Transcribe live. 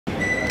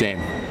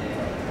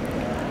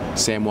Damn.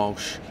 Sam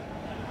Walsh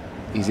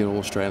is in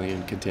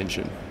All-Australian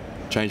contention.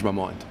 Changed my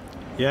mind.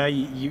 Yeah,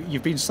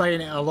 you've been saying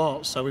it a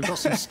lot, so we've got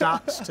some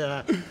stats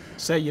to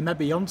say you may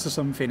be onto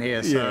something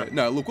here. So. Yeah,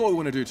 no, look, what we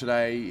want to do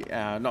today,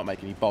 not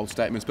make any bold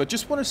statements, but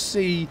just want to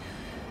see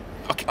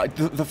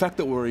the fact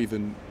that we're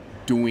even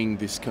doing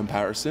this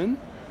comparison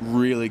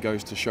really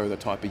goes to show the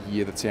type of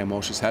year that Sam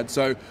Walsh has had.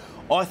 So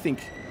I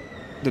think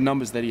the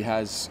numbers that he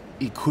has,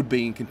 he could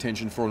be in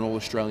contention for an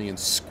All-Australian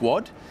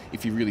squad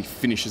if he really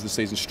finishes the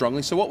season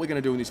strongly. So what we're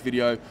going to do in this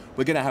video,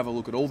 we're going to have a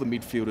look at all the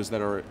midfielders that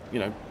are, you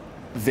know,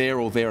 there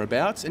or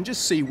thereabouts and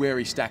just see where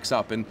he stacks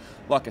up. And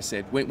like I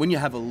said, when you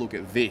have a look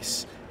at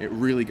this, it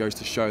really goes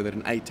to show that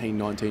an 18,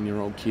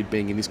 19-year-old kid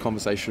being in this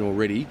conversation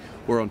already,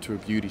 we're onto a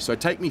beauty. So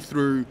take me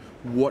through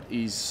what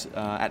is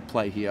at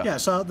play here. Yeah,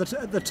 so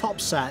the top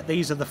set,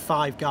 these are the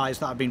 5 guys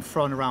that have been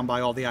thrown around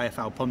by all the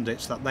AFL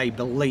pundits that they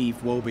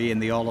believe will be in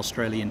the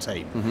All-Australian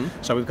team.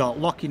 So we've got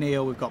Lachie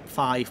Neale, we've got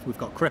Fife, we've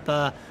got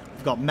Cripper,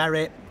 we've got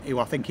Merritt, who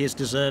I think is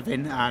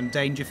deserving, and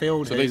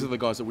Dangerfield. So these are the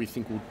guys that we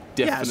think will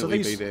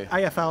definitely be there.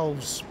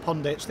 AFL's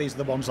pundits, these are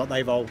the ones that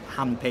they've all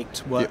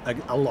handpicked were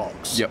a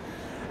locks. Yep.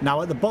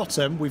 Now at the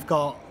bottom, we've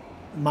got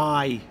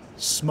my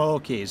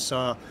Smokies.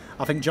 So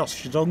I think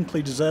Josh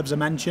Dunkley deserves a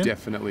mention.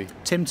 Definitely.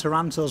 Tim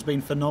Taranto's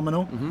been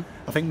phenomenal.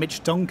 I think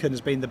Mitch Duncan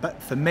has been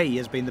for me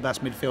has been the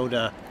best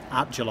midfielder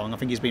at Geelong. I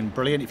think he's been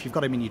brilliant. If you've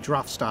got him in your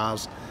draft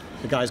stars,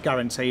 the guy's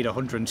guaranteed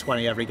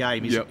 120 every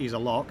game. He's a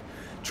lock.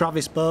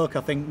 Travis Burke,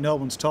 I think no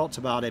one's talked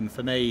about him.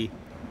 For me,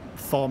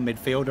 form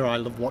midfielder. I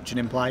love watching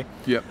him play.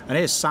 Yep. And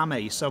here's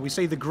Sammy. So we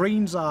see the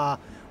Greens are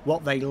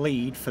what they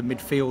lead for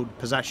midfield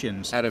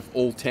possessions. Out of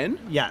all 10?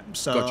 Yeah,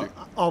 so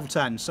of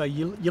 10. So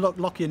you look,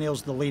 Lachie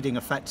Neale's the leading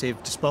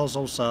effective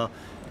disposal, so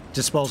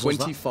disposals.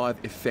 25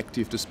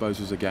 effective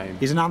disposals a game.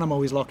 He's an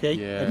animal, he's Lachie.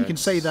 Yeah, and you can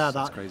see there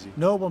that crazy.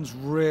 No one's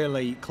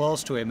really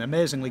close to him.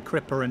 Amazingly,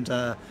 Cripper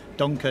and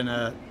Duncan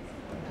are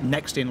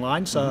next in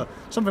line, so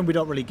something we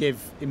don't really give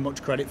him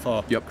much credit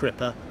for.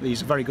 Cripper,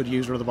 he's a very good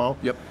user of the ball.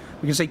 We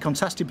can see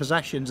contested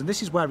possessions, and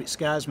this is where it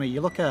scares me.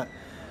 You look at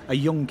a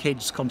young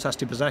kid's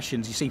contested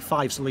possessions, you see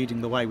Fife's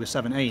leading the way with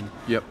 17.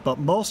 But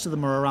most of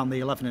them are around the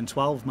 11 and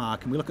 12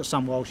 mark, and we look at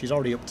Sam Walsh, he's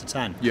already up to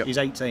 10. He's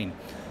 18.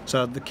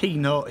 So the key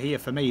note here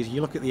for me is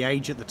you look at the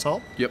age at the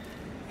top.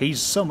 He's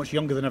so much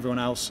younger than everyone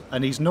else,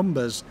 and his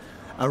numbers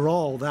are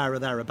all there or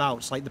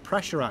thereabouts. Like the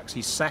pressure acts,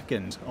 he's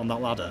second on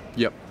that ladder.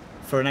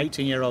 For an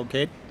 18-year-old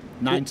kid,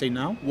 19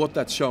 now. What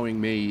that's showing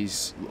me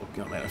is,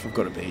 look, man,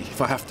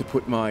 if I have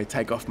to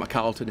take off my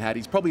Carlton hat,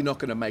 he's probably not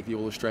going to make the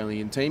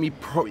All-Australian team. He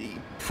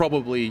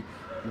probably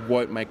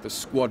won't make the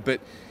squad, but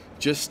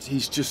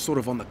he's just sort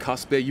of on the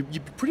cusp there. You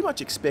pretty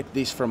much expect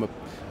this from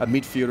a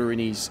midfielder in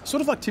his,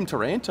 sort of like Tim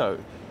Taranto.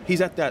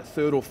 He's at that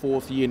 3rd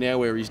or 4th year now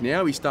where he's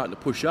starting to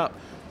push up.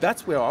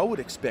 That's where I would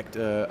expect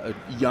a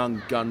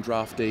young gun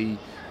draftee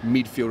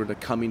midfielder to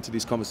come into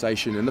this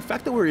conversation. And the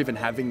fact that we're even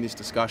having this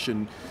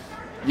discussion,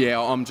 yeah,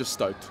 I'm just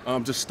stoked.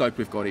 I'm just stoked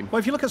we've got him. Well,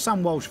 if you look at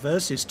Sam Walsh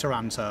versus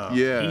Taranto,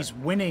 he's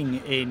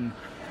winning in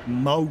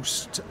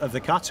most of the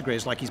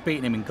categories. Like he's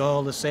beating him in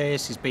goal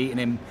assists, he's beating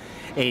him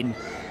in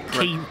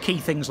key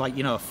things like,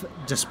 you know,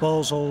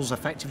 disposals,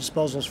 effective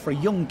disposals for a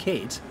young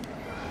kid.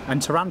 And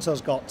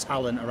Taranto's got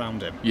talent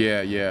around him.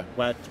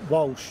 Where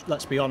Walsh,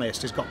 let's be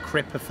honest, has got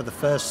Cripper for the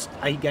first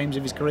 8 games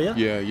of his career.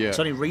 It's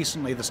only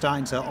recently they're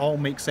starting to all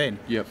mix in.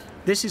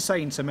 This is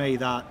saying to me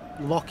that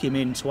lock him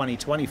in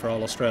 2020 for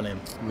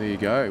All-Australian. There you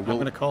go. I'm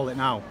going to call it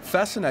now.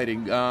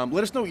 Fascinating.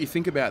 Let us know what you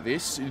think about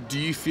this. Do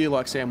you feel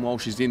like Sam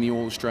Walsh is in the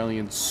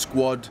All-Australian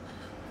squad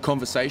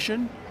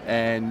conversation?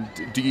 And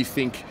do you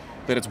think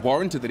that it's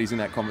warranted that he's in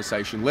that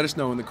conversation? Let us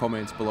know in the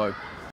comments below.